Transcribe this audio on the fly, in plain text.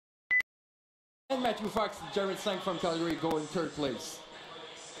And Matthew Fox, Jared Sang from Calgary go in third place.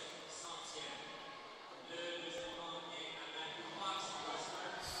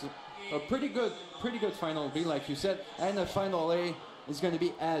 So, a pretty good final B, like you said, and the final A is going to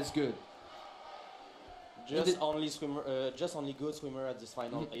be as good. Just only good swimmer at this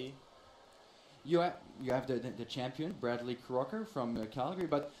final A. You have the champion, Bradley Crocker from Calgary,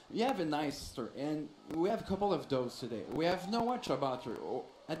 but you have a nice story, and we have a couple of those today. We have Noah Choboter.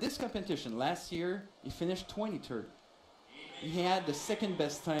 At this competition, last year, he finished 23rd. He had the second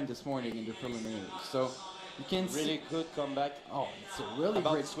best time this morning in the preliminary. So you can see... Really good comeback. Oh, it's a really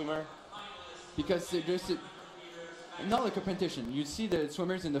great swimmer. Because there's not a competition. You see the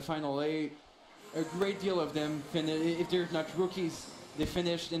swimmers in the final A, a great deal of them, if they're not rookies, they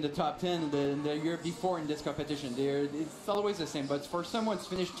finished in the top 10 the year before in this competition. It's always the same, but for someone to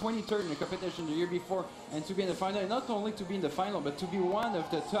finish 23rd in the competition the year before and to be in the final, and not only to be in the final, but to be one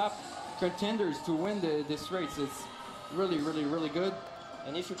of the top contenders to win this race, it's really, really, really good.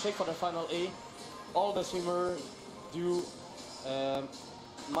 And if you check for the final A, all the swimmers do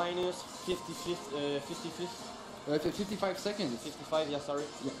minus 55 seconds. 55, yeah, sorry.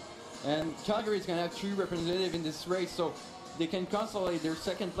 Yeah. And Calgary is going to have 3 representatives in this race, so they can consolidate their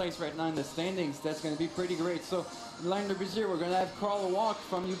second place right now in the standings. That's going to be pretty great. So line number 0, we're going to have Carl Walk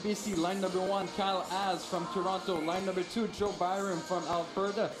from UBC. Line number 1, Kyle Az from Toronto. Line number 2, Joe Byram from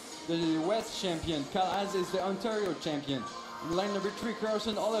Alberta, the West champion. Kyle Az is the Ontario champion. Line number 3,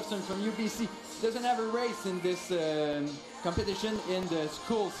 Carson Olafson from UBC. Doesn't have a race in this competition in the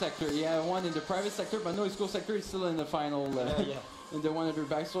school sector. He had one in the private sector, but no, his school sector is still in the final in the 100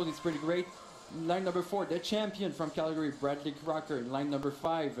 backstroke. It's pretty great. Line number 4, the champion from Calgary, Bradley Crocker. Line number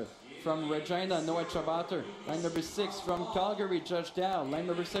 5, from Regina, Noah Choboter. Line number 6, from Calgary, Josh Dow. Line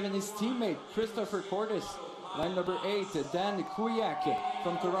number 7, his teammate, Christopher Cordes. Line number 8, Dan Kuyak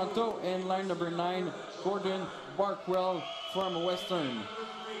from Toronto. And line number 9, Gordon Barkwell from Western.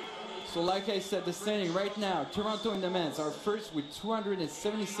 So like I said, the standing right now, Toronto in the men's are first with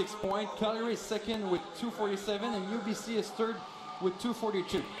 276 points. Calgary is second with 247, and UBC is third with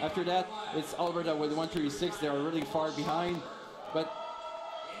 242. After that, it's Alberta with 136. They are really far behind, but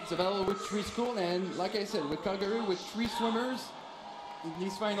it's available with 3 schools, and like I said, with Calgary with 3 swimmers in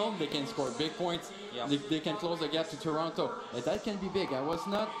these finals, they can score big points. Yeah. They can close the gap to Toronto, and that can be big. I was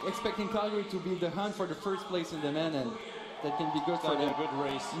not expecting Calgary to be the hunt for the first place in the men, and that can be good for them. A good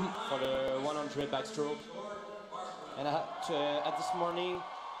race for the 100 backstroke. And at this morning,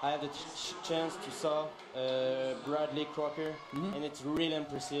 I had the chance to saw Bradley Crocker, and it's really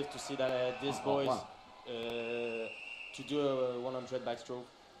impressive to see that these boys to do a 100 backstroke.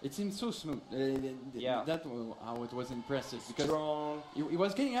 It seemed so smooth. Yeah, that how it was impressive because strong. He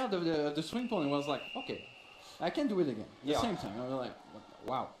was getting out of the swing pool and was like, okay, I can do it again. At the same time, I was like,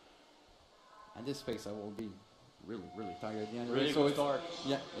 wow. At this pace, I will be really, really tired at the end of it. So good start.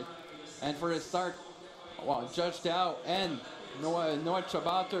 Yeah, and for the start, wow, Judge Dow and Noah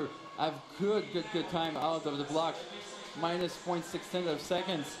Choboter have good time out of the block, minus 0.6 of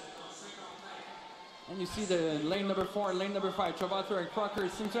seconds. And you see the lane number 4 and lane number 5, Choboter and Crocker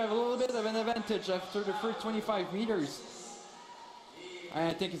seem to have a little bit of an advantage after the first 25 meters.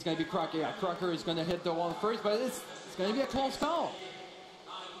 I think it's going to be Crocker. Yeah, Crocker is going to hit the wall first, but it's going to be a close call.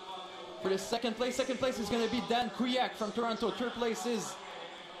 For the second place is going to be Dan Kuyak from Toronto. Third place is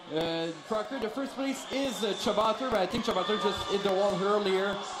Crocker. The first place is Choboter, but I think Choboter just hit the wall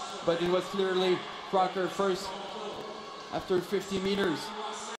earlier, but it was clearly Crocker first after 50 meters.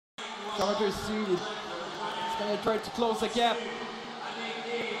 Choboter is seated. He's going to try to close the gap.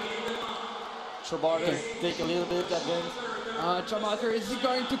 Choboter take a little bit advance. Choboter, is he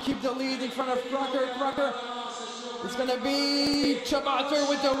going to keep the lead in front of Crocker? Crocker, it's going to be Choboter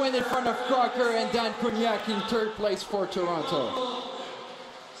with the win in front of Crocker, and Dan Kuyak in third place for Toronto.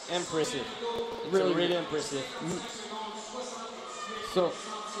 Impressive. Really impressive. So,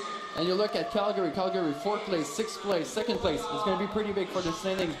 and you look at Calgary, 4th place, 6th place, 2nd place. It's going to be pretty big for the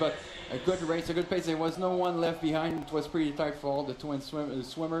standings, but a good race, a good pace. There was no one left behind. It was pretty tight for all the twin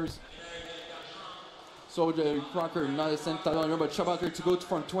swimmers. So the Crocker, not a cent talent, but Choboter to go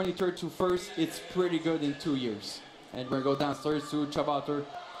from 23rd to 1st, it's pretty good in 2 years. And we're going to go downstairs to Choboter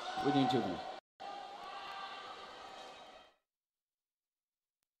with the interview.